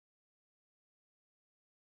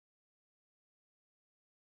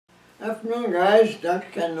Afternoon, guys. Dr.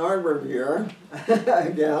 Ken Nordberg here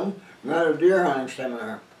again. I'm at a deer hunting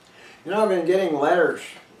seminar. You know, I've been getting letters,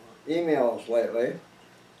 emails lately,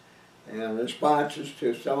 and responses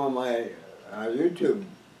to some of my YouTube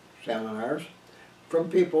seminars from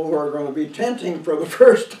people who are going to be tenting for the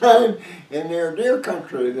first time in their deer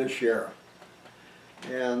country this year.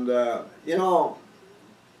 And, you know,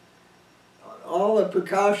 all the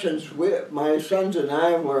precautions my sons and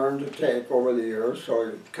I have learned to take over the years,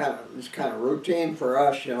 so it's kind of routine for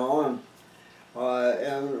us, you know,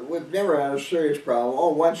 and we've never had a serious problem.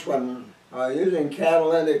 Oh, once when using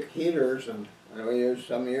catalytic heaters, and we used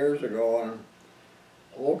some years ago, and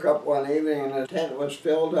woke up one evening and the tent was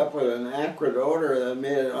filled up with an acrid odor that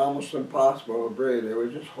made it almost impossible to breathe. It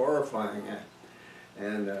was just horrifying.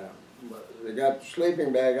 And they got the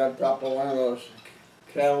sleeping bag on top of one of those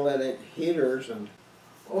catalytic heaters, and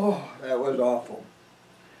oh, that was awful.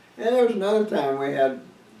 And there was another time we had,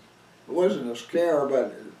 it wasn't a scare,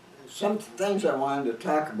 but some things I wanted to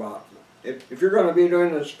talk about. If you're going to be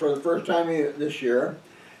doing this for the first time this year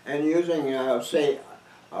and using, say,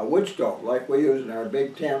 a wood stove like we use in our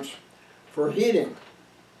big tents for heating,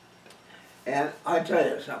 and I tell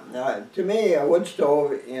you something, to me a wood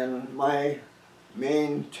stove in my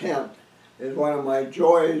main tent is one of my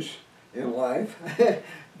joys in life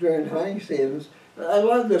during hunting seasons. I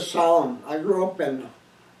love the sound. I grew up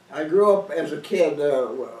as a kid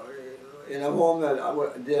in a home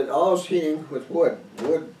that did all its heating with wood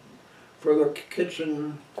for the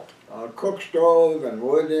kitchen cook stove, and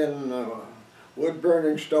wood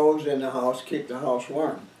burning stoves in the house keep the house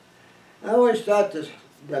warm. I always thought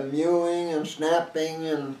the mewing and snapping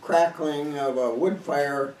and crackling of a wood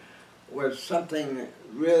fire was something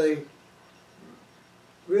really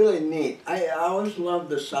neat. I always loved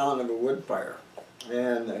the sound of a wood fire.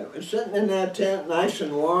 And sitting in that tent nice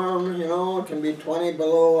and warm, you know, it can be 20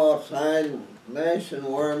 below outside, and nice and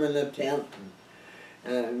warm in the tent,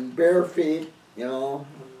 and bare feet, you know.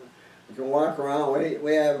 You can walk around.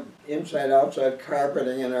 We have inside-outside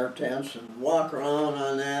carpeting in our tents, and walk around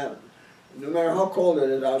on that, no matter how cold it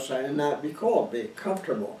is outside, and not be cold, be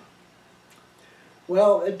comfortable.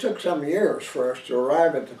 Well, it took some years for us to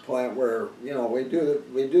arrive at the point where, you know, we do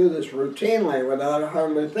this routinely without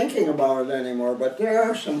hardly thinking about it anymore. But there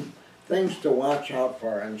are some things to watch out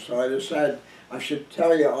for, and so I decided I should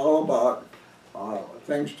tell you all about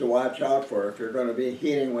things to watch out for if you're going to be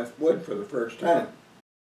heating with wood for the first time.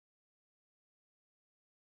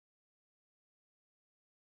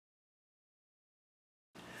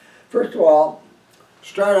 First of all,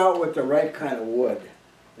 start out with the right kind of wood,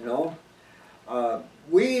 you know.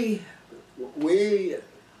 We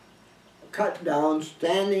cut down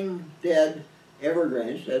standing dead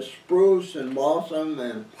evergreens, that's spruce and balsam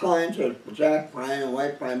and pines, there's jack pine and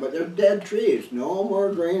white pine, but they're dead trees, no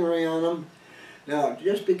more greenery on them. Now,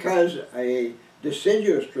 just because a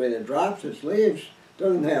deciduous tree that drops its leaves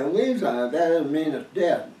doesn't have leaves on it, that doesn't mean it's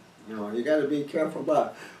dead. You know, you got to be careful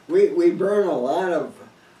about it. We burn a lot of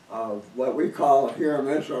what we call here in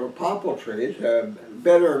Minnesota popple trees. A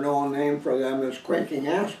better known name for them is quaking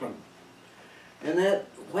aspen. And that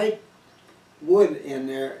white wood in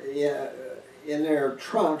their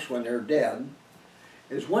trunks when they're dead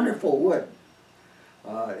is wonderful wood.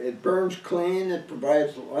 It burns clean, it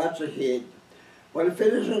provides lots of heat, but if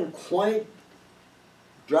it isn't quite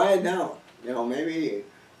dried out, you know, maybe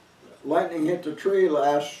lightning hit the tree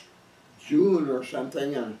last June or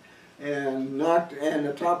something, and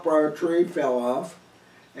the top part of the tree fell off,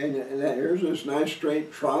 and here's this nice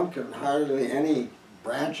straight trunk and hardly any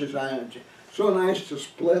branches on it. So nice to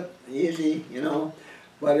split, easy, you know.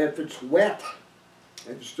 But if it's wet,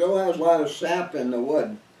 it still has a lot of sap in the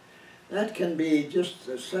wood. That can be just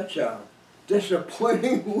such a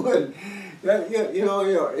disappointing wood. You know,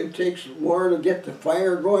 it takes more to get the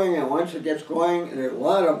fire going, and once it gets going, a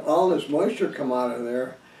lot of all this moisture come out of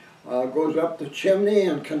there. Goes up the chimney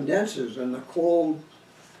and condenses in the cold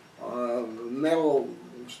metal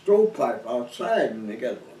stovepipe outside, and you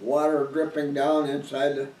get water dripping down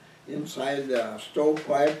inside the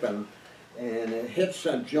stovepipe, and it hits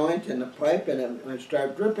a joint in the pipe, and it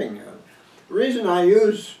starts dripping. The reason I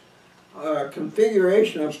use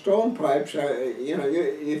configuration of stone pipes, you know,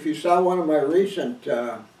 if you saw one of my recent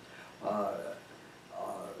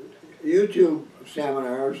YouTube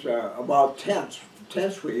seminars about tents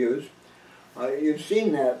we use, you've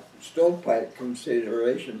seen that stovepipe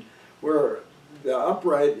consideration where the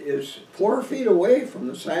upright is 4 feet away from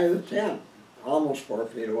the side of the tent, almost 4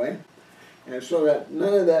 feet away, and so that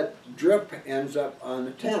none of that drip ends up on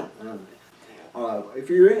the tent.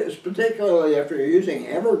 Particularly if you're using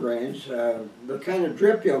evergreens, the kind of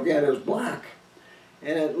drip you'll get is black.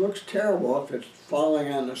 and it looks terrible if it's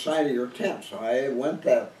falling on the side of your tent. So I want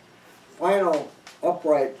that final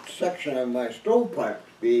upright section of my stovepipe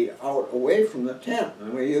to be out away from the tent,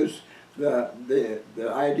 and we use the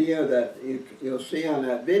idea that you'll see on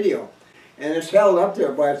that video. And it's held up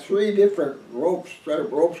there by 3 different ropes,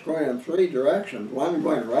 ropes going in 3 directions, one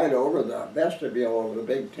going right over the vestibule of the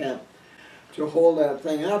big tent to hold that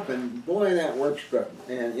thing up, and boy, that works good.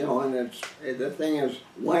 And you know, and the thing is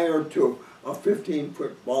wired to a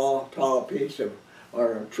 15-foot tall piece of,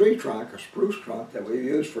 or a tree trunk, a spruce trunk that we've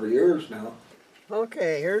used for years now.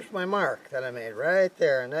 Okay, here's my mark that I made right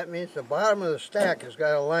there, and that means the bottom of the stack has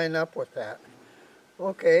got to line up with that.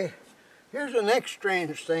 Okay, here's the next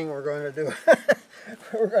strange thing we're going to do.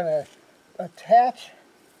 We're going to attach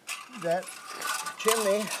that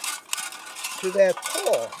chimney to that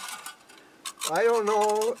pole. I don't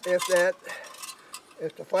know if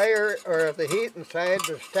the fire or if the heat inside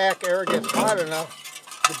the stack ever gets hot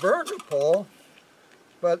enough to burn the pole,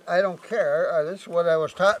 but I don't care. This is what I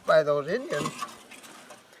was taught by those Indians.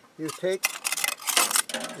 You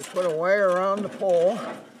put a wire around the pole.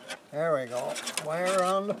 There we go. Wire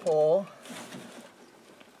around the pole,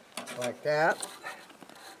 like that.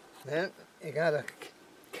 Then you got a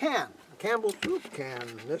can, a Campbell's soup can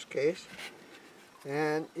in this case,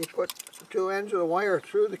 and you put the 2 ends of the wire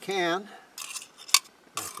through the can,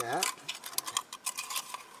 like that.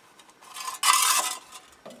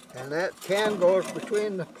 And that can goes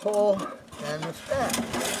between the pole and the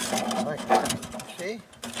stack, like that. You see?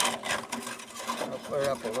 I'll put it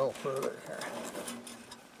up a little further here.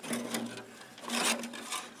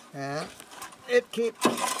 And it keeps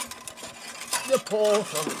the pole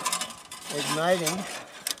from igniting,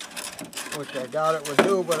 which I doubt it would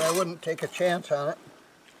do, but I wouldn't take a chance on it.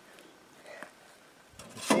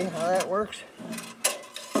 You see how that works?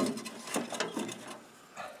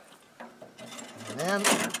 And then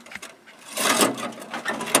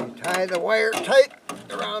you tie the wire tight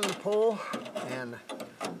around the pole and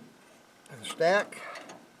the stack,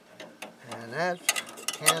 and that's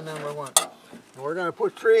can number 1. And we're going to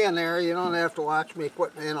put 3 in there. You don't have to watch me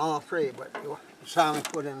putting in all 3, but you saw me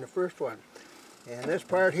put in the first one. And this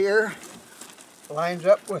part here lines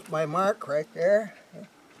up with my mark right there.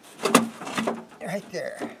 Right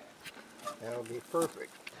there. That'll be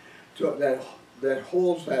perfect. So that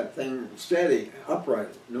holds that thing steady,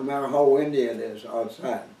 upright, no matter how windy it is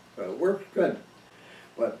outside. So it works good.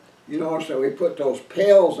 But you notice that we put those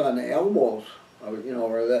pails on the elbows, you know,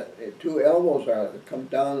 where that 2 elbows are, that come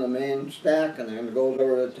down the main stack and then it goes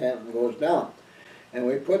over the tent and goes down. And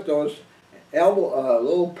we put those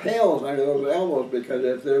little pails under those elbows because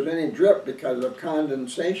if there's any drip because of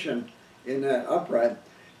condensation in that upright,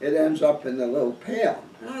 it ends up in the little pail.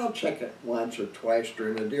 And I'll check it once or twice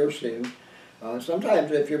during the deer season.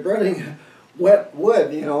 Sometimes if you're burning wet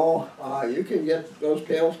wood, you know, you can get, those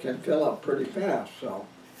pails can fill up pretty fast, so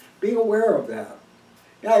be aware of that.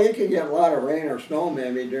 Yeah, you can get a lot of rain or snow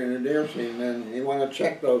maybe during the deer season, and you want to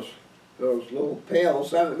check those little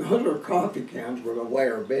pails. Those are coffee cans with a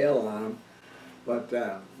wire bail on them, but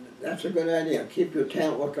that's a good idea. Keep your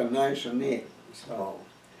tent looking nice and neat. So,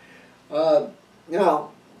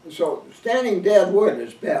 now, so standing dead wood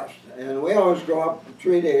is best, and we always go up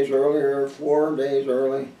 3 days early or 4 days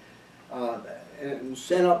early and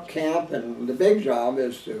set up camp, and the big job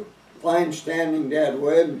is to find standing dead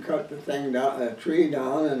wood and cut the thing down, a tree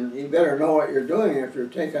down, and you better know what you're doing if you're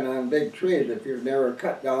taking on big trees. If you've never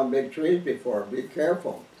cut down big trees before, be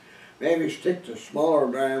careful. Maybe stick to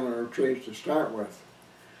smaller diameter trees to start with,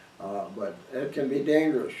 but it can be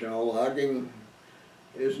dangerous. You know, logging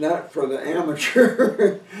is not for the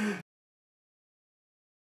amateur.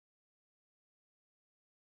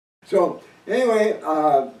 So anyway,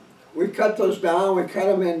 we cut those down. We cut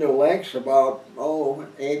them into lengths about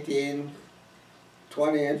 18,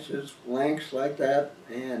 20 inches lengths like that,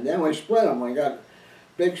 and then we split them. We got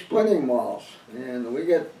big splitting mauls, and we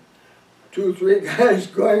get 2 or 3 guys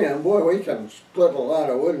going, and boy, we can split a lot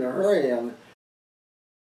of wood in a hurry.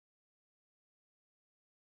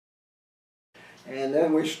 And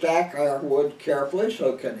then we stack our wood carefully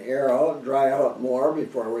so it can air out and dry out more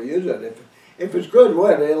before we use it. If it's good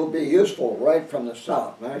wood, it'll be useful right from the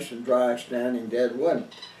south, nice and dry, standing dead wood.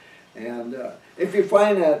 And if you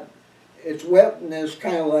find that it's wet and it's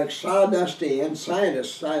kind of like sawdusty inside,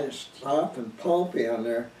 it's soft and pulpy on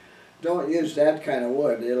there, don't use that kind of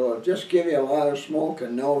wood. It'll just give you a lot of smoke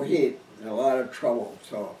and no heat and a lot of trouble.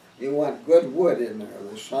 So you want good wood in there,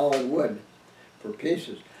 the solid wood for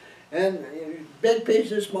pieces. And big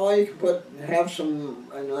pieces, small, you can have some,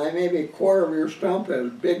 maybe a quarter of your stump as a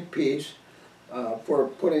big piece. for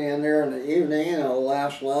putting in there in the evening, and it'll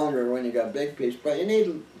last longer when you got big pieces. But you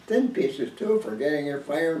need thin pieces too for getting your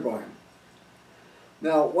fire going.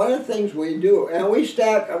 Now, one of the things we do, and we'll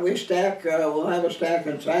have a stack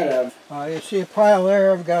inside of. You see a pile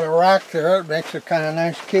there, I've got a rack there, it makes it kind of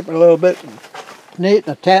nice, keep it a little bit neat in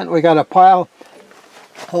the tent. We got a pile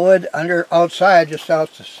of wood outside, just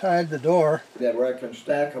outside the door, that where I can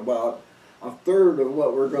stack about a third of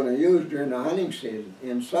what we're going to use during the hunting season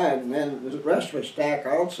inside, and then the rest we stack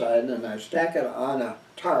outside, and I stack it on a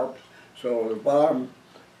tarp so the bottom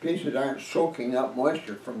pieces aren't soaking up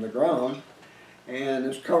moisture from the ground, and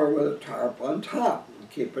it's covered with a tarp on top and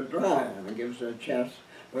keep it dry, and it gives it a chance,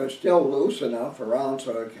 but it's still loose enough around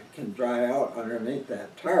so it can dry out underneath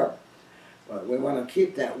that tarp. But we want to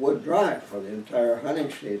keep that wood dry for the entire hunting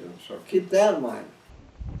season, so keep that in mind.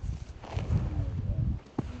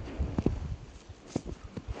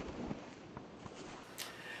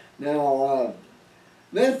 Now,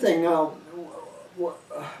 another thing now,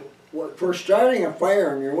 for starting a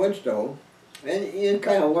fire in your wood stove, and you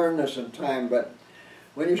kind of learn this in time, but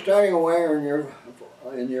when you're starting a fire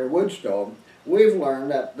in your wood stove, we've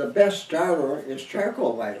learned that the best starter is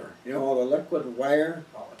charcoal lighter. You know, the liquid wire.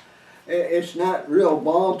 It's not real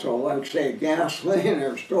volatile like, say, gasoline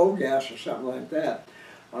or stove gas or something like that.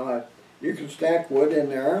 You can stack wood in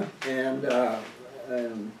there and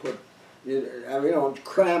put. We don't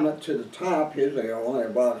cram it to the top. Usually only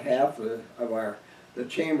about half of the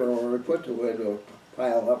chamber where we put the wood. We'll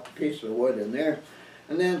pile up a piece of wood in there,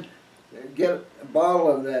 and then get a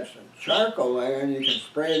bottle of that charcoal there, and you can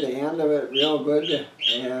spray the end of it real good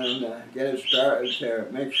and get it started to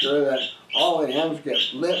make sure that all the ends get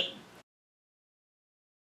lit.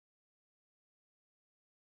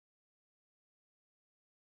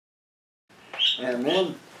 And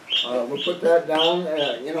then we'll put that down.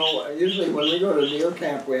 You know, usually when we go to deer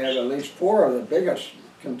camp, we have at least 4 of the biggest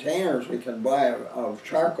containers we can buy of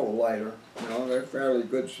charcoal lighter. You know, they're fairly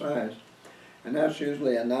good size, and that's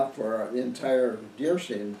usually enough for the entire deer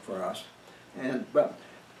season for us. But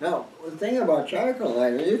now the thing about charcoal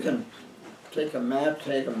lighter, you can take a match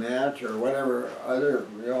or whatever other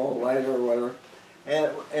lighter or whatever,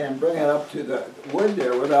 and bring it up to the wood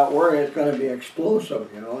there without worrying it's going to be explosive.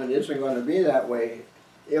 You know, it isn't going to be that way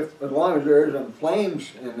as long as there isn't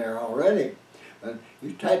flames in there already. But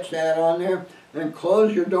you touch that on there, then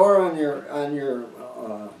close your door on your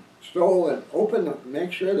stove and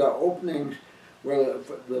make sure the openings where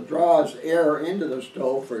the draws air into the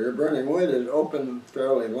stove for your burning wood is open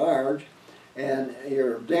fairly large, and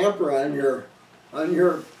your damper on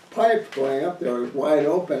your pipe going up there is wide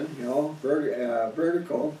open, you know,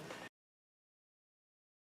 vertical.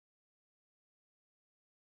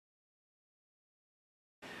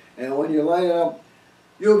 And when you light it up,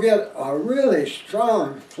 you'll get a really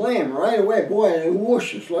strong flame right away. Boy, it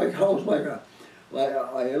whooshes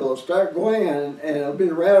it'll start going and it'll be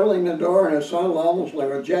rattling the door, and it sounds almost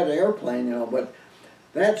like a jet airplane, you know. But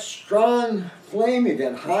that strong flame you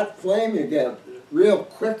get, hot flame you get real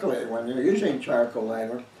quickly when you're using charcoal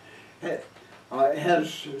lighter, it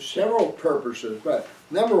has several purposes. But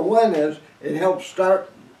number one is it helps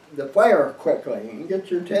start the fire quickly. You can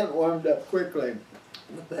get your tent warmed up quickly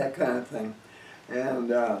with that kind of thing. And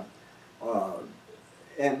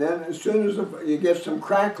then as soon as you get some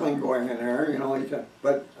crackling going in there, you know,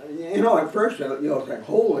 at first you'll think,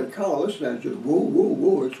 holy cow, this is just woo, woo,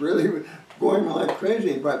 woo, it's really going like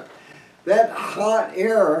crazy. But that hot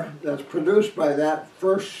air that's produced by that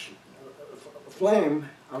first flame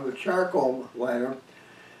of the charcoal lighter,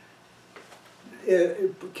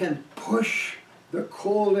 it can push the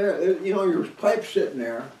cold air. You know, your pipe's sitting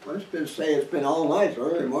there. Let's just say it's been all night,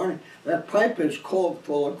 early morning. That pipe is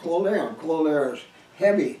full of cold air, and cold air is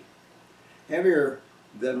heavier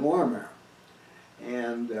than warm air.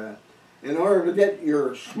 And in order to get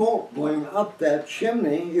your smoke going up that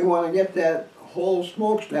chimney, you want to get that whole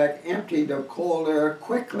smokestack emptied of cold air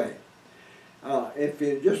quickly. If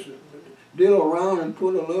you just diddle around and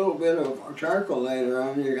put a little bit of charcoal lighter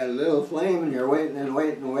on, you got a little flame, and you're waiting and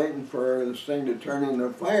waiting and waiting for this thing to turn into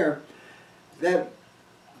fire, that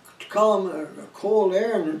column of cold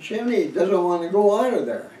air in the chimney doesn't want to go out of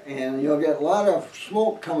there, and you'll get a lot of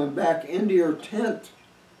smoke coming back into your tent.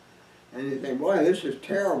 And you think, boy, this is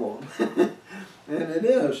terrible. And it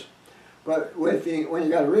is. But when you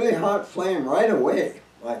got a really hot flame right away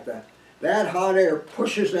like that, that hot air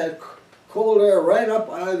pushes that cold air right up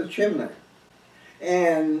out of the chimney.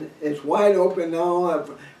 And it's wide open now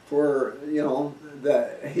for, you know,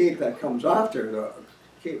 the heat that comes off there to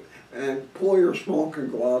keep, and pull your smoke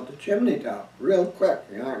and go out the chimney top real quick.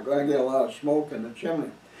 You aren't going to get a lot of smoke in the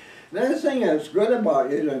chimney. Another thing that's good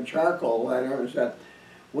about using charcoal lighter is that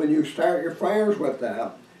when you start your fires with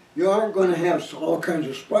that, you aren't going to have all kinds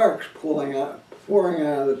of sparks pouring out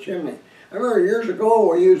of the chimney. I remember years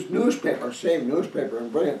ago we used newspaper, saved newspaper,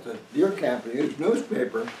 and bring it to deer camp and use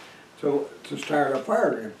newspaper to start a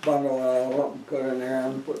fire. You bundle it all up and put it in there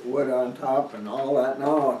and put wood on top and all that.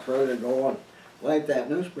 Now it's ready to go and light that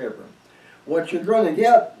newspaper. What you're going to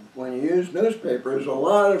get when you use newspaper is a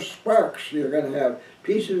lot of sparks. You're going to have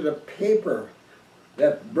pieces of paper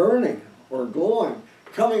that's burning or glowing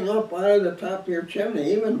coming up out of the top of your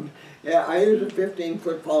chimney. Even, yeah, I use a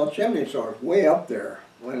 15-foot tall chimney, so it's way up there.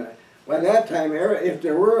 By that time, if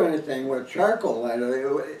there were anything with charcoal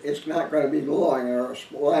lighter, it's not going to be glowing or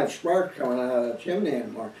we'll have sparks coming out of the chimney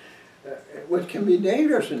anymore. Which can be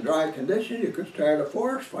dangerous in dry conditions. You could start a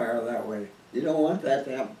forest fire that way. You don't want that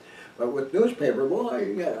to happen. But with newspaper, boy,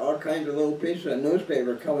 you get all kinds of little pieces of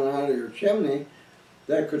newspaper coming out of your chimney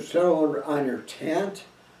that could settle on your tent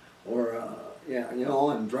or, yeah, you know,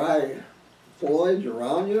 and dry foliage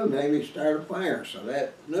around you, maybe start a fire. So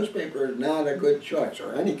that newspaper is not a good choice,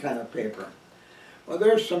 or any kind of paper. Well,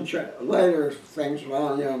 there's some lighter things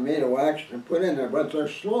around, you know, made of wax and put in there, but they're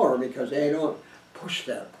slower because they don't push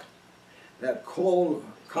that cold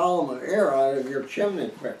column of air out of your chimney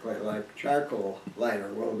quickly, like charcoal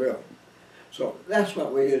lighter will do. So that's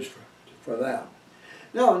what we use for that.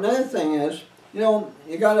 Now, another thing is, you know,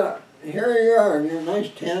 you gotta, here you are in your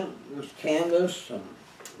nice tent, with canvas and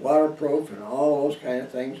waterproof and all those kind of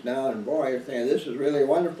things now, and boy, you're thinking, this is really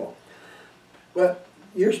wonderful. But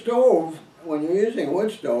your stove, when you're using a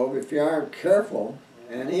wood stove, if you aren't careful,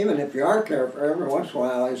 and even if you are careful, every once in a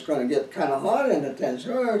while it's going to get kind of hot in the tent.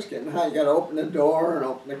 So it's getting hot, you got to open the door and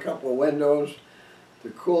open a couple of windows to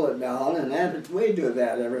cool it down, and we do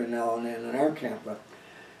that every now and then in our camp. But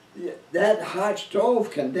that hot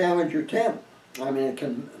stove can damage your tent. I mean, it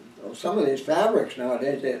can. Some of these fabrics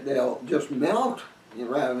nowadays, they'll just melt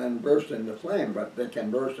rather than burst into flame, but they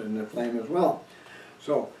can burst into flame as well.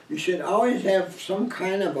 So you should always have some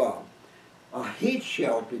kind of a heat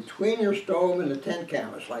shield between your stove and the tent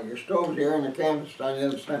canvas, like your stove's here and the canvas on the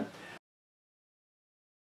other side.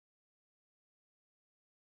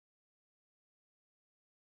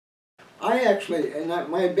 I actually, in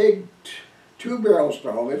my big two-barrel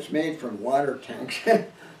stove, it's made from water tanks,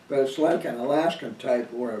 but it's like an Alaskan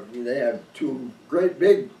type where they have two great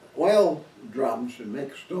big oil drums and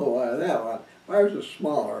make a stove out of that. Ours is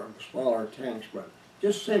smaller tanks, but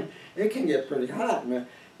just same, it can get pretty hot.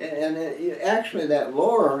 Actually, that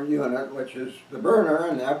lower unit, which is the burner,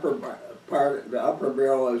 and the upper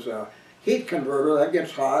barrel is a heat converter that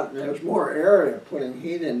gets hot, and there's more area putting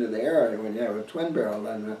heat into the area when you have a twin barrel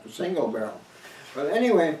than a single barrel. But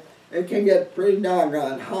anyway, it can get pretty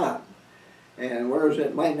doggone hot. And whereas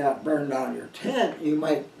it might not burn down your tent, you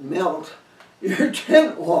might melt your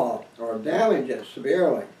tent wall or damage it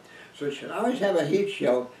severely. So you should always have a heat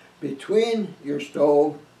shield between your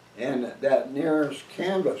stove and that nearest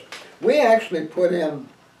canvas. We actually put in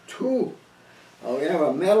two. We have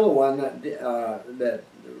a metal one that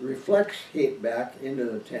reflects heat back into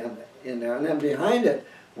the tent in there, and then behind it,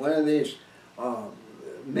 one of these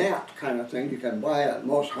mat kind of things you can buy at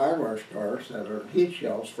most hardware stores that are heat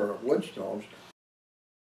shields for wood stoves.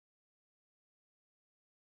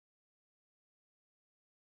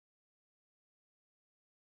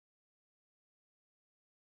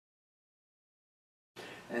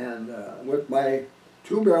 And with my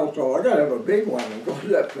two-barrel stove, I gotta have a big one that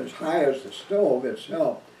goes up as high as the stove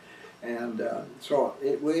itself. And so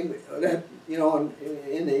you know,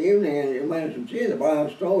 in the evening, you might as well see the bottom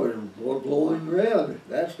stove is glowing red.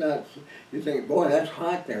 That's not, you think, boy, that's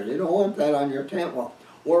hot there. You don't want that on your tent wall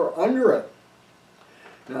or under it.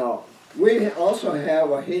 Now, we also have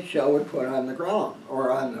a heat shield we put on the ground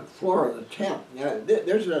or on the floor of the tent. You know,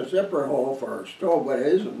 there's a zipper hole for our stove, but it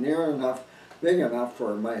isn't big enough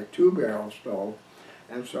for my two-barrel stove.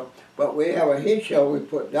 And so, but we have a heat shield we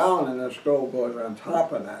put down, and the stove goes on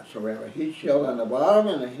top of that. So we have a heat shield on the bottom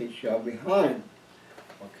and a heat shield behind.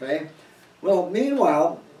 Okay? Well,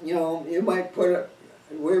 meanwhile, you know, you might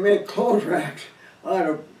we make clothes racks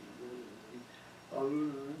out of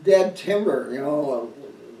dead timber, you know,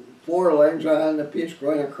 4 legs on, the piece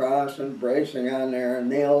going across, and bracing on there, and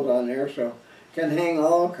nails on there, so can hang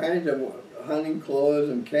all kinds of hunting clothes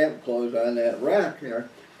and camp clothes on that rack there,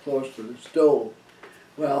 close to the stove.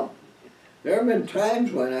 Well, there have been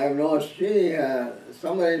times when I've noticed, gee,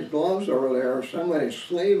 somebody's gloves over there or somebody's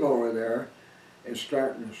sleeve over there is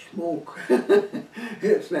starting to smoke.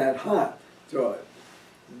 It's that hot. So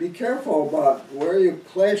be careful about where you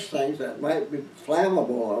place things that might be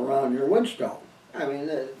flammable around your wood stove. I mean,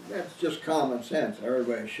 that's just common sense.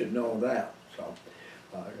 Everybody should know that. So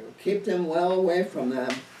keep them well away from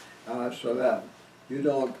them so that you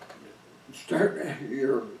don't start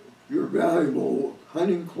your valuable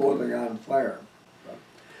hunting clothing on fire.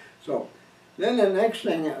 So then the next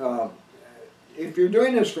thing, if you're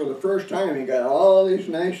doing this for the first time, you got all these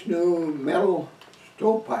nice new metal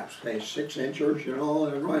stovepipes, say 6 inches, you know,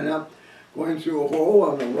 they're going up, going through a hole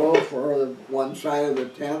on the roof for the one side of the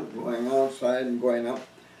tent, going outside and going up.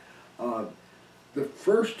 The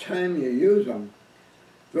first time you use them,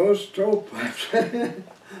 those stovepipes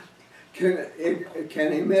can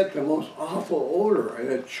emit the most awful odor,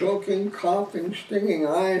 and choking, coughing, stinging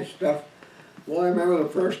eyes stuff. Well, I remember the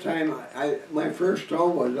first time, my first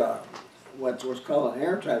stove was what was called an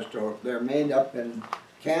airtight stove. They're made up in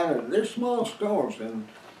Canada. They're small stoves, and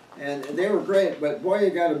they were great, but boy,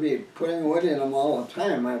 you got to be putting wood in them all the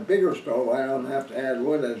time. My bigger stove, I don't have to add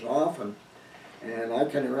wood as often, and I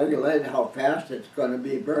can regulate how fast it's going to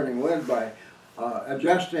be burning wood by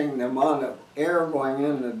adjusting the amount of air going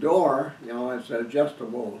in the door. You know, it's an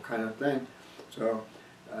adjustable kind of thing. So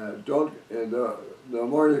the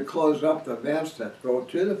more you close up the vents that go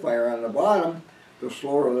to the fire on the bottom, the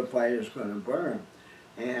slower the fire is going to burn.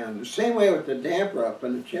 And the same way with the damper up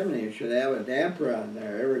in the chimney, you should have a damper on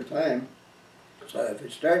there every time. So if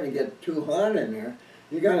it's starting to get too hot in there,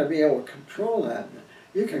 you got to be able to control that.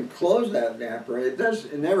 You can close that damper. It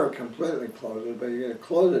never completely closes, but you're going to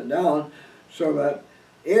close it down so that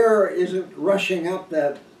air isn't rushing up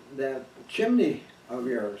that chimney of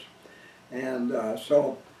yours. And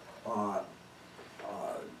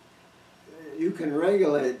you can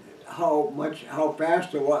regulate how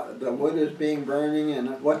fast the wood is being burning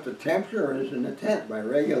and what the temperature is in the tent by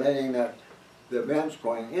regulating the vents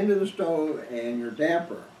going into the stove and your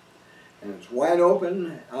damper. And it's wide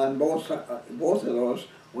open on both of those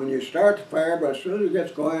when you start the fire, but as soon as it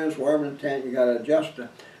gets going, it's warm in the tent, you got to adjust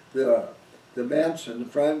the vents in the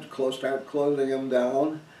front, start closing them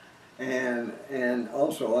down, and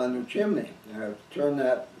also on the chimney. Turn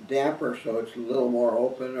that damper so it's a little more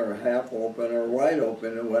open or half open or wide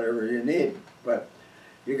open or whatever you need. But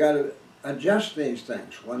you got to adjust these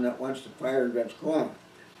things once the fire gets going.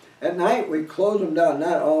 At night we close them down,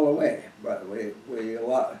 not all the way, but we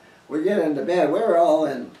get into bed. We're all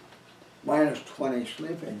in -20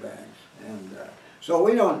 sleeping bags, and so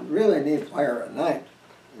we don't really need fire at night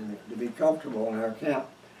to be comfortable in our camp.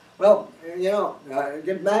 Well, you know,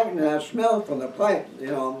 get back to that smell from the pipe, you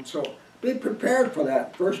know, so be prepared for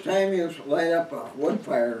that. First time you light up a wood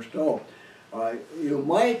fire or stove. You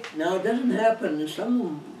might, now it doesn't happen,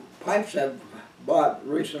 some pipes I've bought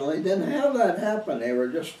recently didn't have that happen, they were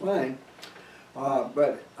just fine.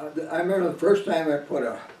 But I remember the first time I put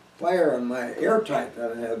a fire on my airtight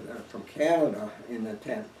that I had from Canada in the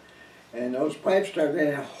tent, and those pipes started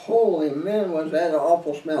getting, holy man, was that an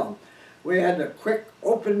awful smell. We had to quick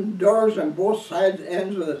open doors on both sides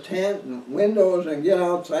ends of the tent and windows and get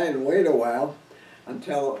outside and wait a while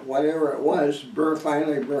until whatever it was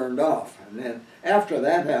finally burned off. And then after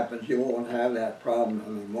that happens, you won't have that problem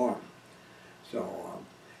anymore. So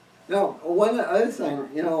now one other thing,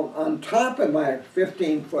 you know, on top of my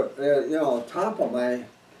 15-foot, you know, top of my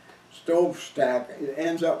stove stack, it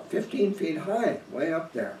ends up 15 feet high, way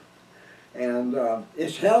up there. And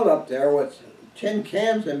it's held up there with tin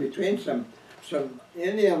cans in between. Some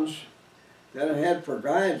Indians that I had for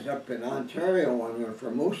guides up in Ontario when we were for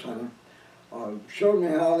moose hunting showed me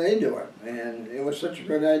how they do it, and it was such a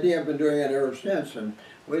good idea. I've been doing it ever since. And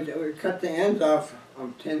we cut the ends off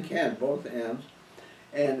of tin cans, both ends,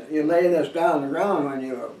 and you lay this down on the ground when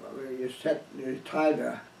you tie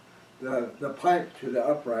the pipe to the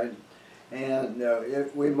upright, and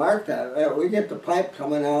we mark that. We get the pipe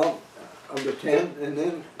coming out of the tent, and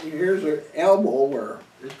then here's an elbow where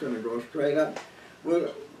it's going to go straight up.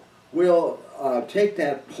 We'll take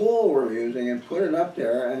that pole we're using and put it up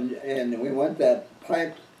there, and we want that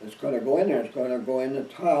pipe that's going to go in there. It's going to go in the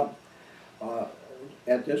top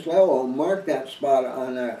at this level. Mark that spot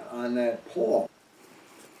on that pole.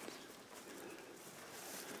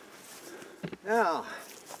 Now,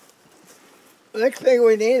 the next thing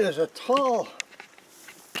we need is a tall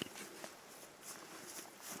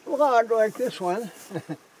log like this one.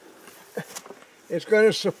 It's going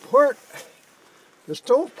to support the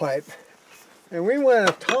stovepipe, and we want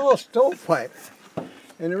a tall stovepipe.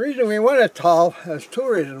 And the reason we want it tall, there's two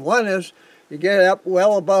reasons. One is you get it up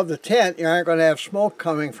well above the tent, you aren't going to have smoke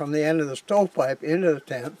coming from the end of the stovepipe into the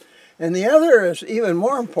tent. And the other is even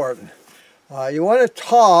more important. You want it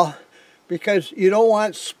tall because you don't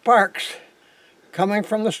want sparks coming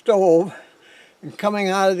from the stove and coming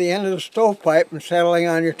out of the end of the stovepipe and settling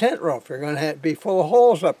on your tent roof. You're going to be full of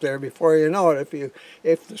holes up there before you know it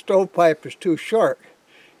if the stovepipe is too short.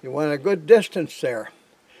 You want a good distance there.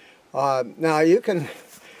 Now you can,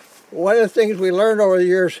 one of the things we learned over the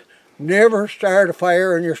years, never start a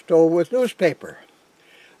fire in your stove with newspaper.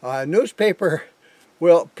 Newspaper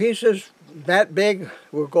pieces that big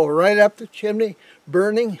will go right up the chimney,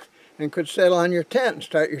 burning, and could settle on your tent and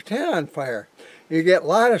start your tent on fire. You get a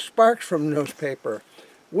lot of sparks from newspaper.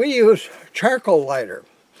 We use charcoal lighter.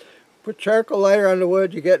 Put charcoal lighter on the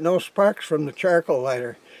wood, you get no sparks from the charcoal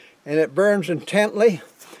lighter. And it burns intently.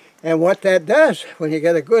 And what that does, when you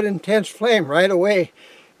get a good intense flame right away,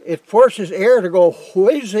 it forces air to go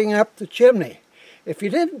whizzing up the chimney. If you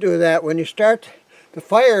didn't do that, when you start the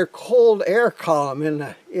fire, cold air column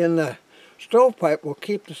in the stovepipe will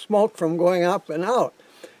keep the smoke from going up and out.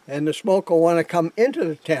 And the smoke will want to come into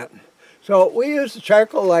the tent. So we use the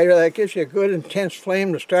charcoal lighter. That gives you a good intense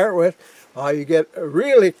flame to start with. You get a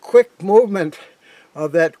really quick movement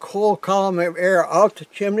of that cold column of air out the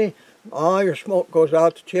chimney. All your smoke goes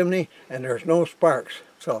out the chimney and there's no sparks.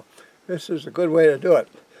 So this is a good way to do it.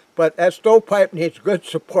 But that stovepipe needs good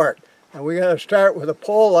support. And we got to start with a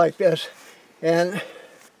pole like this. And,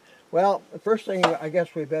 well, the first thing I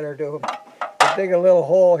guess we better do is dig a little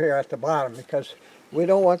hole here at the bottom, because we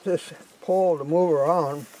don't want this pole to move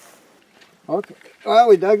around. Okay, well,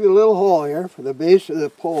 we dug a little hole here for the base of the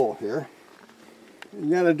pole here.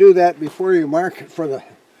 You got to do that before you mark it for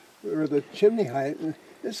the chimney height. And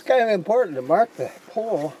it's kind of important to mark the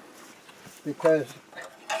pole, because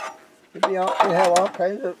you have all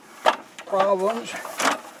kinds of problems.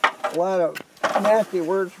 A lot of nasty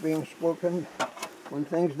words being spoken when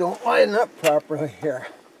things don't line up properly here.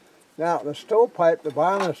 Now the stovepipe, the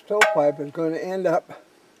bottom of the stovepipe is going to end up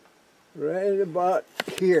right about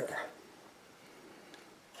here.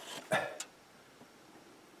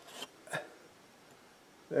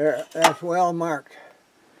 There, that's well marked.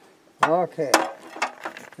 Okay,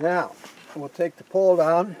 now we'll take the pole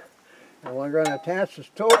down and we're going to attach the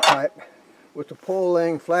stovepipe with the pole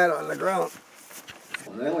laying flat on the ground.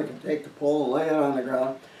 And then we can take the pole and lay it on the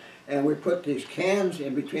ground, and we put these cans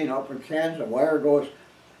in between, open cans. The wire goes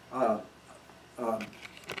up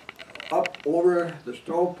over the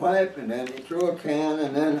stovepipe and then through a can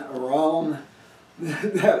and then around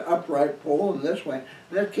that upright pole in this way.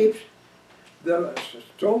 That keeps the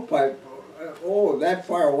stovepipe that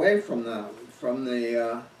far away from that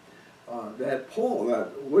pole,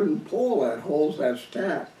 that wooden pole that holds that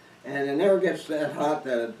stack, and it never gets that hot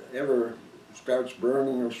that it ever starts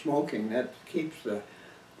burning or smoking. That keeps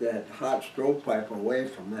that hot stovepipe away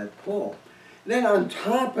from that pole. And then on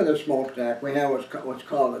top of the smokestack we have what's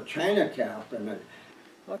called a china cap.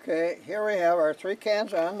 Okay, here we have our 3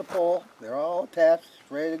 cans on the pole. They're all attached,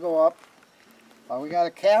 ready to go up. We got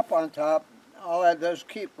a cap on top. All that does is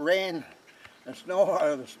keep rain and snow out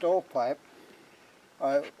of the stovepipe.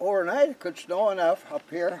 Overnight it could snow enough up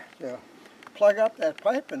here to plug up that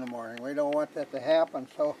pipe in the morning. We don't want that to happen,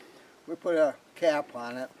 so we put a cap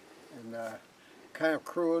on it, and kind of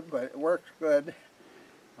crude, but it works good.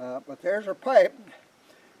 But there's our pipe,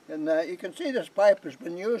 and you can see this pipe has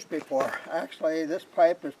been used before. Actually, this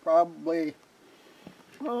pipe is probably,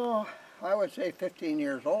 I would say 15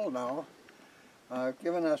 years old now.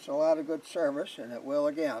 Given us a lot of good service, and it will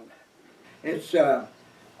again. It's a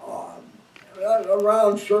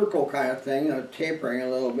round circle kind of thing, tapering a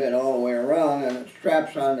little bit all the way around, and it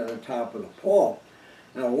straps onto the top of the pole.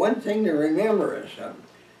 Now, one thing to remember is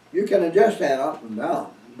you can adjust that up and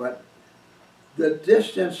down, but the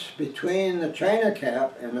distance between the china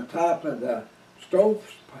cap and the top of the stove,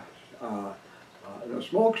 the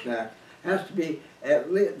smokestack, has to be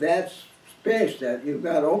at least, that space that you've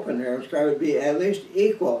got open there has got to be at least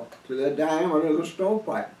equal to the diameter of the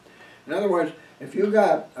stovepipe. In other words, if you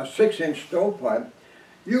got a 6-inch stovepipe,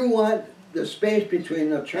 you want the space between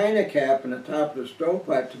the china cap and the top of the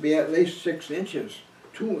stovepipe to be at least 6 inches,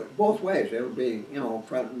 both ways. It'll be,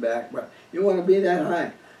 front and back, but you want to be that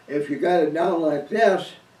high. If you got it down like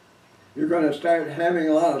this, you're going to start having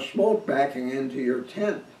a lot of smoke backing into your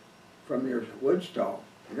tent from your wood stove.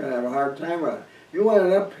 You're going to have a hard time with it. You want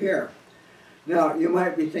it up here. Now, you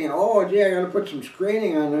might be thinking, oh, gee, I got to put some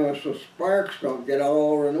screening on there so sparks don't get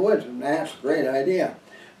all over in the woods, and that's a great idea.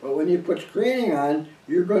 But when you put screening on,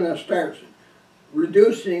 you're going to start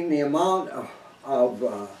reducing the amount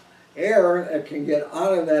of air that can get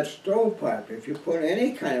out of that stovepipe. If you put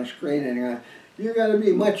any kind of screening on, you've got to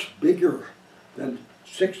be much bigger than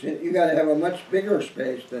 6 inches. You've got to have a much bigger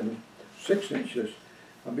space than 6 inches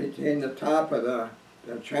between the top of the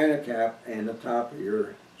china cap and the top of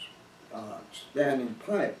your standing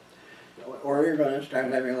pipe. or you're going to start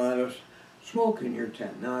having a lot of smoke in your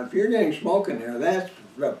tent. Now, if you're getting smoke in there, that's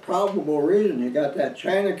the probable reason you got that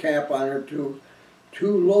china cap on there too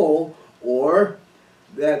low, or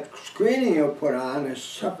that screening you put on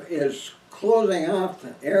is closing off the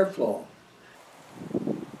airflow.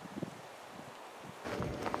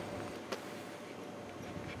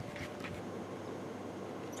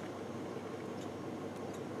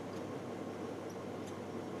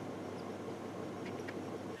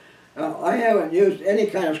 Now, I haven't used any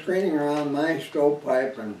kind of screening around my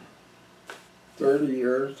stovepipe in 30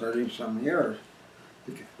 years, 30-some years.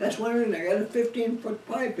 That's one reason I got a 15-foot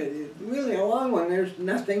pipe. It's really a long one. There's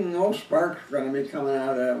nothing, no sparks going to be coming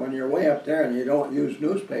out of it when you're way up there and you don't use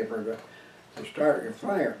newspaper to start your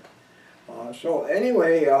fire. So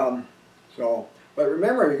anyway, but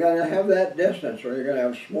remember, you're going to have that distance or you're going to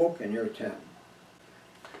have smoke in your tent.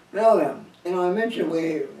 Now then, I mentioned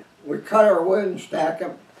we cut our wood and stack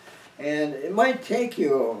them, and it might take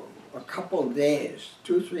you a couple of days,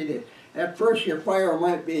 2-3 days. At first your fire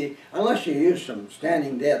might be, unless you use some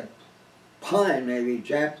standing dead pine, maybe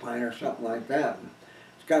jack pine or something like that.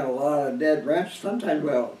 It's got a lot of dead branches. Sometimes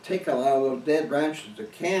we'll take a lot of those dead branches to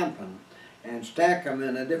camp and stack them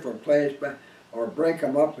in a different place, or break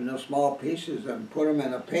them up into small pieces and put them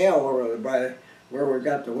in a pail over by where we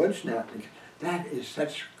got the wood snapping. That is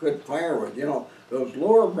such good firewood. Those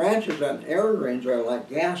lower branches on evergreens are like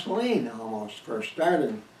gasoline almost for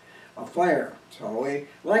starting a fire. So we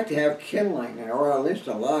like to have kindling there, or at least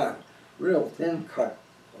a lot of real thin cut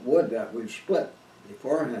wood that we've split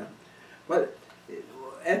beforehand. But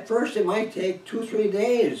at first it might take 2-3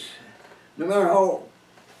 days, no matter how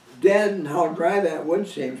dead and how dry that wood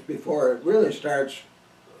seems, before it really starts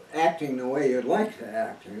acting the way you'd like to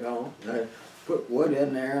act. Put wood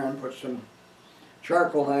in there and put some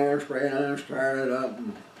charcoal in there, spray it on there, start it up.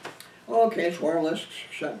 And, okay, so let's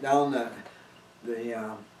shut down the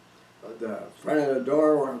front of the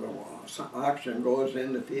door where the oxygen goes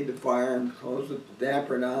in to feed the fire, and close the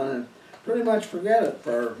damper down and pretty much forget it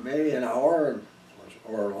for maybe an hour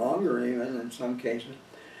or longer even in some cases.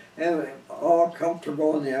 And all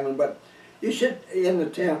comfortable in the oven, but you should, in the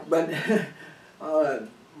tent, but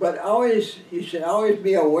you should always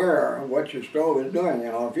be aware of what your stove is doing.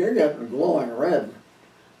 If you're getting glowing red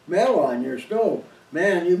metal on your stove,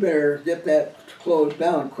 man, you better get that closed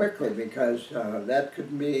down quickly, because that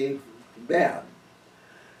could be bad.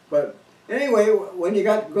 But anyway, when you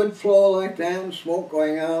got good flow like that and smoke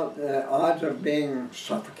going out, the odds of being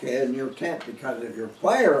suffocated in your tent because of your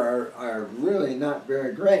fire are really not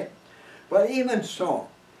very great. But even so,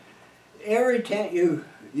 every tent you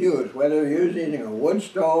use, whether you're using a wood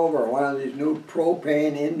stove or one of these new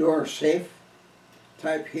propane indoor safe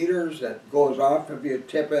type heaters that goes off if you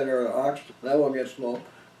tip it or the oxygen level gets low,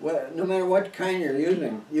 no matter what kind you're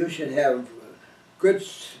using, you should have good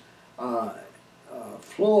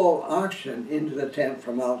flow of oxygen into the tent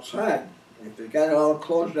from outside. If you got it all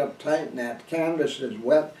closed up tight and that canvas is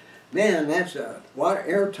wet, man, that's a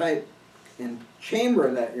airtight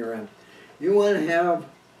chamber that you're in. You want to have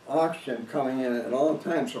oxygen coming in at all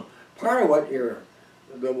times. So part of what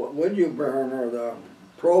the wood you burn or the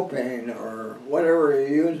propane or whatever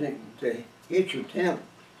you're using to heat your tent,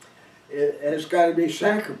 it has got to be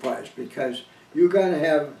sacrificed, because you're going to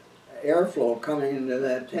have airflow coming into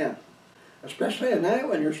that tent. Especially at night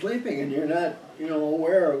when you're sleeping and you're not,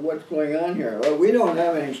 aware of what's going on here. Well, we don't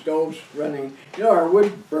have any stoves running. Our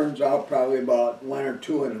wood burns out probably about 1 or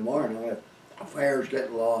 2 in the morning if the fire's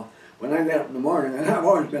getting low. When I get up in the morning, and I've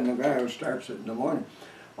always been the guy who starts it in the morning,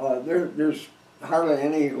 there's hardly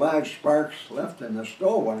any live sparks left in the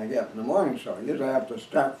stove when I get up in the morning, so I usually have to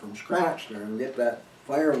start from scratch there and get that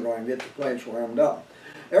fire going, get the place warmed up.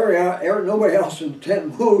 Nobody else in the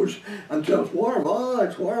tent moves until it's warm. Oh,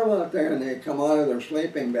 it's warm out there, and they come out of their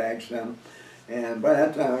sleeping bags then. And by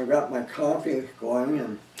that time, I've got my coffee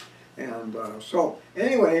going, so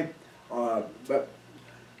anyway, but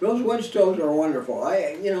those wood stoves are wonderful.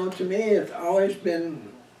 To me, it's always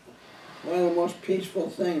been one of the most peaceful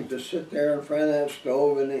things to sit there in front of that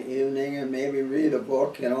stove in the evening and maybe read a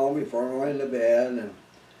book, before going to bed,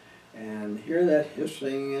 and hear that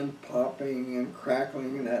hissing and popping and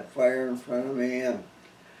crackling in that fire in front of me. And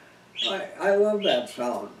I love that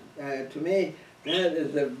sound. To me, that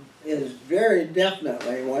is very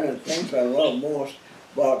definitely one of the things I love most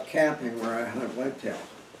about camping where I hunt whitetails.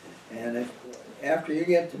 And after you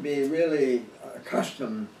get to be really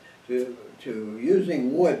accustomed to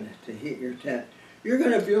using wood to heat your tent, you're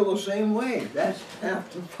going to feel the same way. That's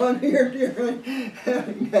half the fun you're doing,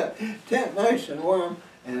 having that tent nice and warm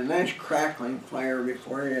and a nice crackling fire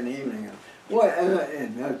before you in the evening. Boy,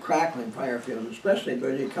 and crackling fire feels especially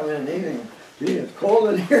good. You come in the evening, gee, it's cold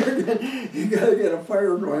in here, you gotta get a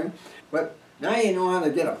fire going. But now you know how to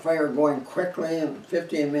get a fire going quickly, and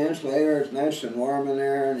 15 minutes later it's nice and warm in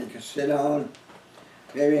there, and you can sit down,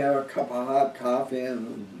 maybe have a cup of hot coffee,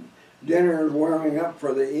 and dinner is warming up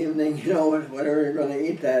for the evening, you know, whatever you're going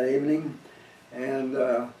to eat that evening. And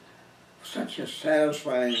such a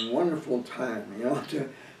satisfying, wonderful time, you know,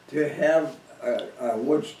 to have a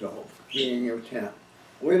wood stove heating your tent.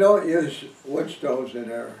 We don't use wood stoves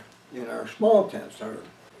in our small tents.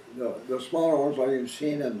 The smaller ones like you've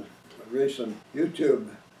seen in a recent YouTube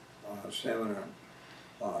seminar.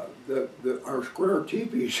 Our square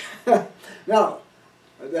teepees. Now,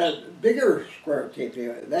 that bigger square teepee,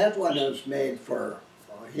 that one is made for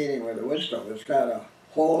heating with a wood stove. It's got a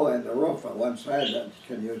hole in the roof on one side that you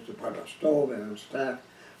can use to put a stove in and stack.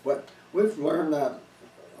 But we've learned that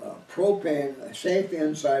a safe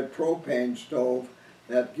inside propane stove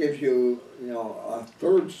that gives you, a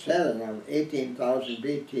third setting of 18,000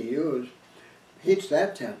 BTUs, heats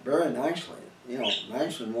that tent very nicely.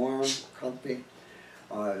 Nice and warm, comfy.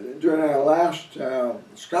 During our last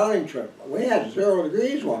scouting trip, we had 0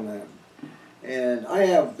 degrees one night. And I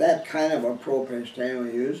have that kind of a propane stand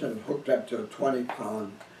we use, and hooked up to a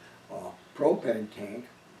 20-pound propane tank,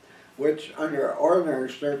 which under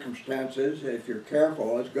ordinary circumstances, if you're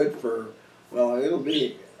careful, is good for, it'll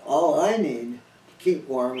be all I need to keep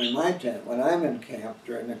warm in my tent when I'm in camp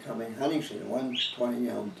during the coming hunting season, one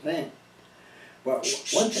 20-gallon tank. But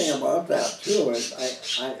one thing about that too is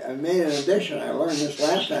I made an addition. I learned this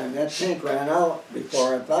last time. That tank ran out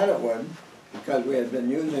before I thought it would, because we had been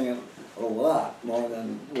using it a lot more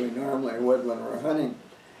than we normally would when we're hunting.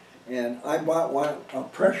 And I bought a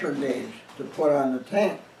pressure gauge to put on the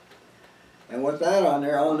tank. And with that on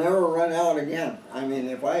there, I'll never run out again. I mean,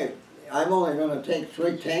 I'm only going to take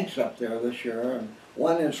 3 tanks up there this year, and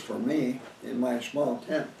one is for me in my small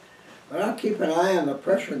tent. But I'll keep an eye on the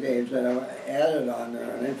pressure gauge that I've added on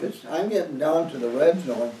there. And if I'm getting down to the red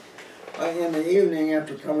zone, in the evening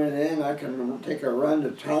after coming in, I can take a run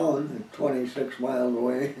to town, 26 miles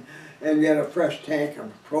away, and get a fresh tank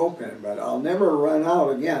of propane. But I'll never run out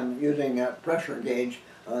again using that pressure gauge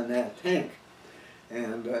on that tank.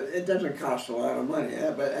 And it doesn't cost a lot of money,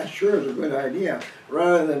 but that sure is a good idea.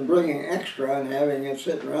 Rather than bringing extra and having it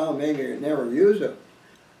sitting around, maybe you never use it.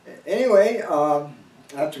 Anyway,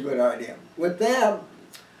 that's a good idea. With that,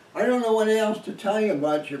 I don't know what else to tell you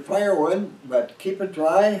about your firewood, but keep it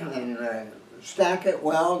dry and stack it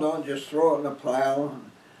well. Don't just throw it in a pile.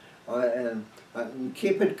 And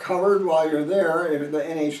keep it covered while you're there, if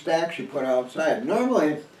any stacks you put outside.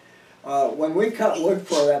 Normally, when we cut wood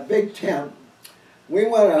for that big tent, we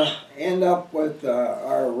want to end up with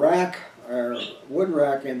our wood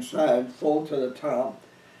rack inside, full to the top,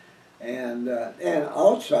 and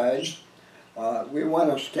outside, we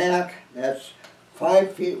want to stack that's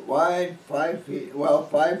 5 feet wide, 5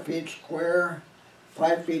 feet square,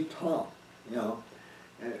 5 feet tall.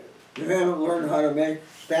 If you haven't learned how to make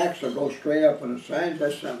stacks that go straight up on the sides,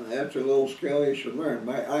 that's a little skill you should learn.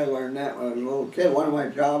 I learned that when I was a little kid. One of my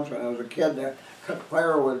jobs when I was a kid, I cut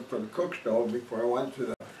firewood for the cook stove before I went to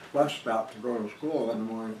the bus stop to go to school in the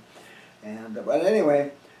morning. But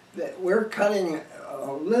anyway, we're cutting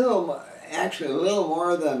a little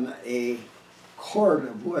more than a cord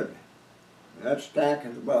of wood. That stack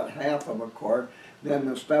is about half of a cord. Then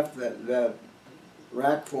the stuff that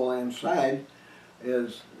rack full inside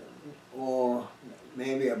is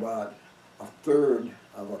maybe about a third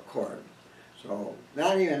of a cord. So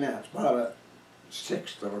not even that, it's about a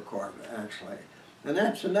sixth of a cord actually. And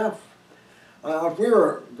that's enough. If we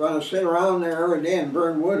were going to sit around there every day and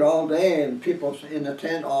burn wood all day and people in the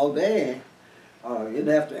tent all day, you'd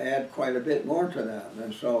have to add quite a bit more to that.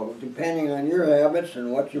 And so depending on your habits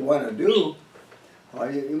and what you want to do,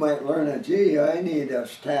 you might learn that, gee, I need a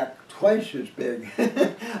stack twice as big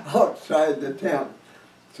outside the tent.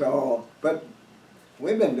 So, but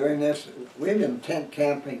we've been doing this, we've been tent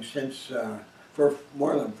camping since, for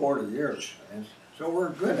more than 40 years. And so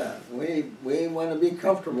we're good at it. We want to be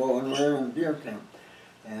comfortable when we're in deer camp.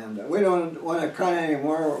 And we don't want to cut any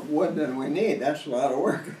more wood than we need. That's a lot of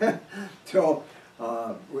work. So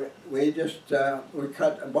we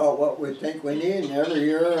cut about what we think we need, and every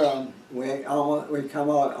year we come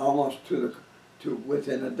out almost to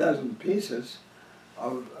within a dozen pieces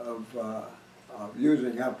of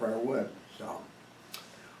using up our wood. So,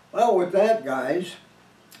 well, with that, guys,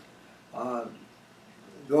 those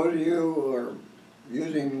of you who are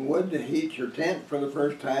using wood to heat your tent for the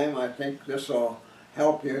first time, I think this will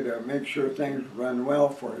help you to make sure things run well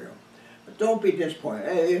for you. But don't be disappointed.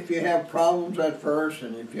 If you have problems at first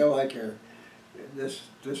and you feel like you're this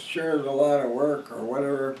sure is a lot of work or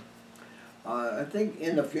whatever. I think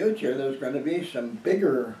in the future there's going to be some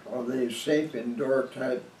bigger of these safe indoor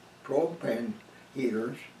type propane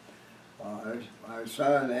heaters. I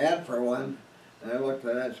saw an ad for one, and I looked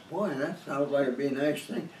at it and said, boy, that sounds like it'd be a nice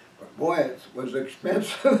thing. But boy, it was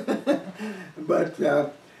expensive. But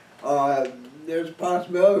there's a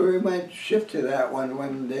possibility we might shift to that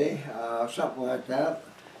one day, something like that,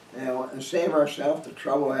 and save ourselves the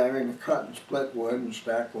trouble of having to cut and split wood and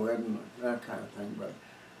stack wood and that kind of thing.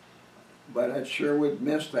 But I sure would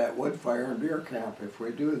miss that wood fire in deer camp if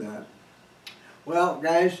we do that. Well,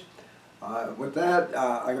 guys, with that,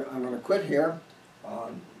 I'm going to quit here.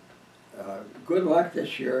 Good luck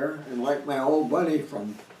this year, and like my old buddy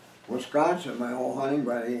from Wisconsin, my old hunting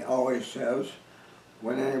buddy, always says,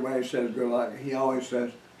 when anybody says good luck, he always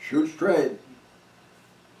says, shoot straight.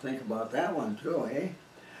 Think about that one too, eh?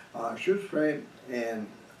 Shoot straight, and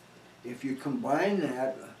if you combine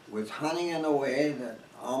that with hunting in a way that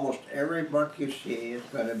almost every buck you see is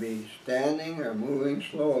going to be standing or moving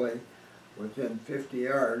slowly within 50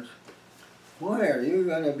 yards, boy, are you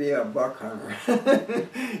going to be a buck hunter.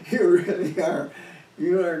 You really are.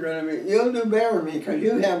 You are going to be, you'll do better than me because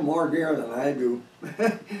you have more deer than I do.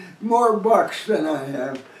 More bucks than I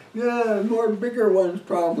have. Yeah, more bigger ones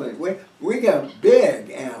probably. We got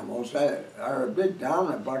big animals. Our big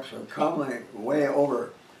dominant bucks are commonly way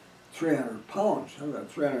over 300 pounds. I've got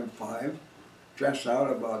 305, dressed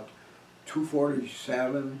out about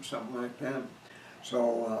 247, something like that.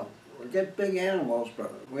 So we get big animals,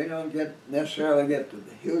 but we don't necessarily get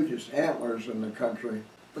the hugest antlers in the country.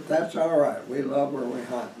 But that's all right. We love where we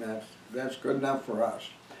hunt, and that's good enough for us.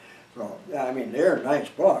 So, yeah, I mean, they're nice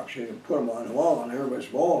bucks. You can put them on the wall, and everybody's,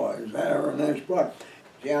 whoa, is that ever a nice buck?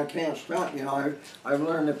 See, I can't stop. You know, I've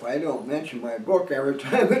learned if I don't mention my book every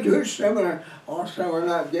time I do a seminar, all of a sudden we're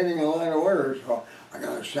not getting a lot of orders, so I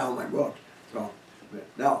got to sell my books. So,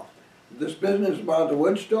 now, this business about the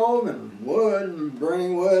wood stove and wood and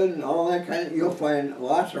burning wood and all that kind of, you'll find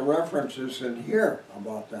lots of references in here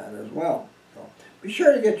about that as well. So, be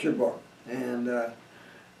sure to get your book, and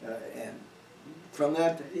from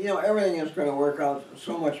that, you know, everything is going to work out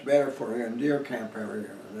so much better for you in deer camp every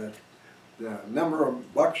year. The number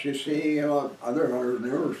of bucks you see, you know, other hunters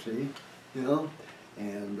never see, you know,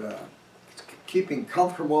 and keeping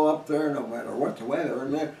comfortable up there no matter what the weather.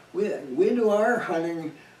 And we do our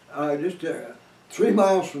hunting just 3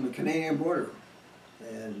 miles from the Canadian border,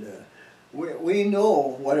 and we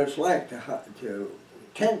know what it's like to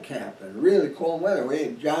tent camp in really cold weather.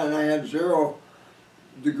 John and I had 0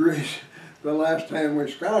 degrees the last time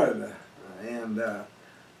we scouted,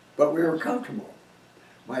 but we were comfortable.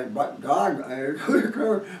 My dog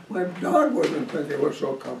wasn't thinking it was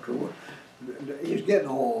so comfortable. He's getting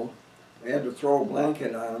old. We had to throw a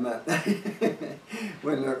blanket on him at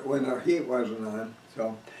when the heat wasn't on.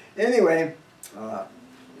 So anyway,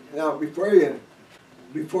 now before you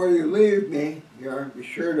leave me here, be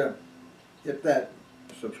sure to hit that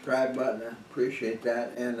subscribe button. I appreciate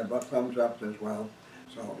that, and the thumbs up as well.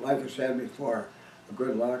 So, like I said before,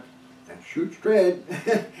 good luck and shoot straight.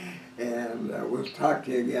 And we'll talk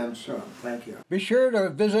to you again soon. Thank you. Be sure to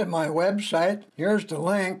visit my website. Here's the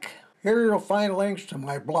link. Here you'll find links to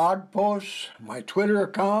my blog posts, my Twitter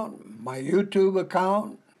account, my YouTube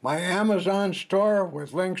account, my Amazon store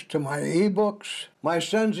with links to my ebooks, my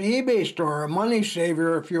son's eBay store, a money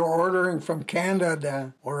saver if you're ordering from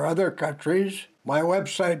Canada or other countries, my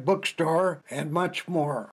website bookstore, and much more.